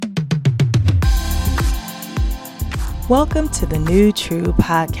Welcome to the New True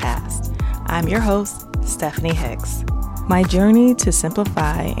podcast. I'm your host, Stephanie Hicks. My journey to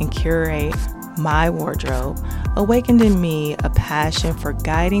simplify and curate my wardrobe awakened in me a passion for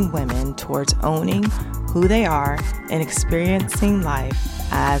guiding women towards owning who they are and experiencing life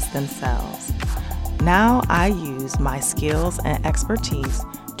as themselves. Now I use my skills and expertise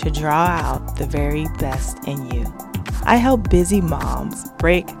to draw out the very best in you. I help busy moms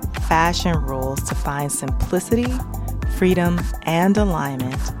break fashion rules to find simplicity, freedom, and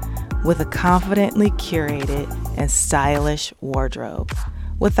alignment with a confidently curated and stylish wardrobe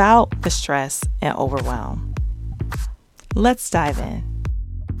without the stress and overwhelm. Let's dive in.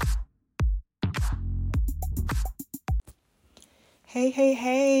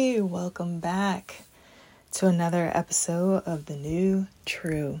 Hey, welcome back to another episode of The New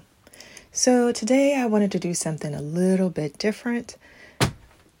True. So today I wanted to do something a little bit different.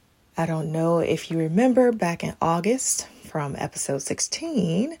 I don't know if you remember back in August from episode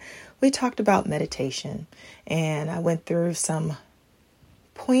 16, we talked about meditation and I went through some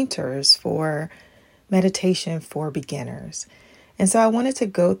pointers for meditation for beginners. And so I wanted to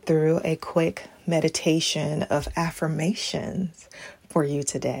go through a quick meditation of affirmations for you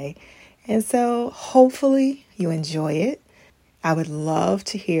today. And so hopefully you enjoy it. I would love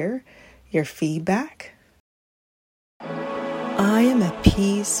to hear your feedback. I am at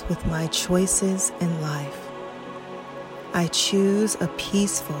peace with my choices in life. I choose a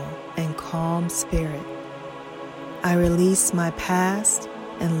peaceful and calm spirit. I release my past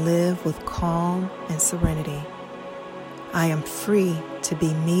and live with calm and serenity. I am free to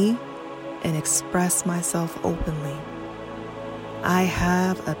be me and express myself openly. I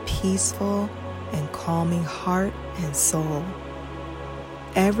have a peaceful and calming heart and soul.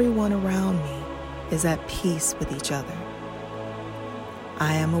 Everyone around me is at peace with each other.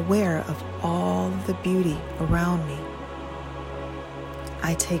 I am aware of all the beauty around me.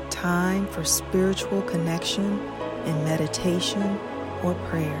 I take time for spiritual connection in meditation or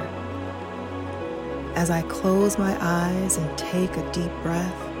prayer. As I close my eyes and take a deep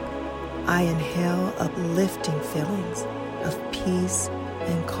breath, I inhale uplifting feelings of peace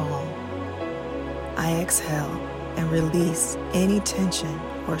and calm. I exhale and release any tension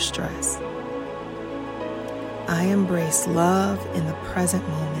or stress. I embrace love in the present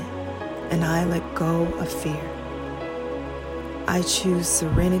moment and I let go of fear. I choose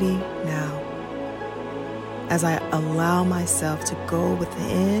serenity now as I allow myself to go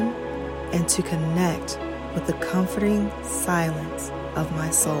within and to connect with the comforting silence of my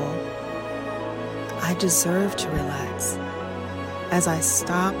soul. I deserve to relax. As I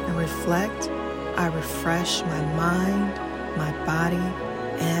stop and reflect, I refresh my mind, my body,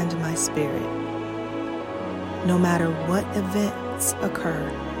 and my spirit. No matter what events occur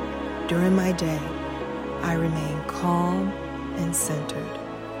during my day, I remain calm and centered.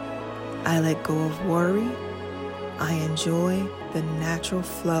 I let go of worry. I enjoy the natural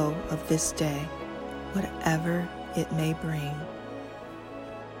flow of this day, whatever it may bring.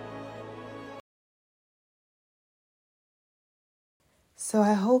 So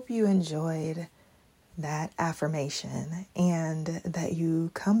I hope you enjoyed that affirmation and that you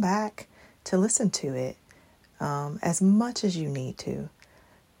come back to listen to it as much as you need to.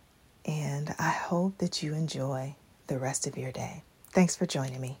 And I hope that you enjoy the rest of your day. Thanks for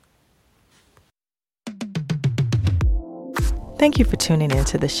joining me. Thank you for tuning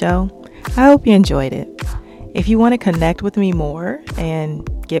into the show. I hope you enjoyed it. If you want to connect with me more and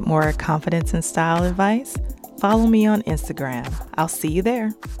get more confidence and style advice, follow me on Instagram. I'll see you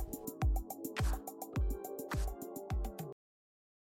there.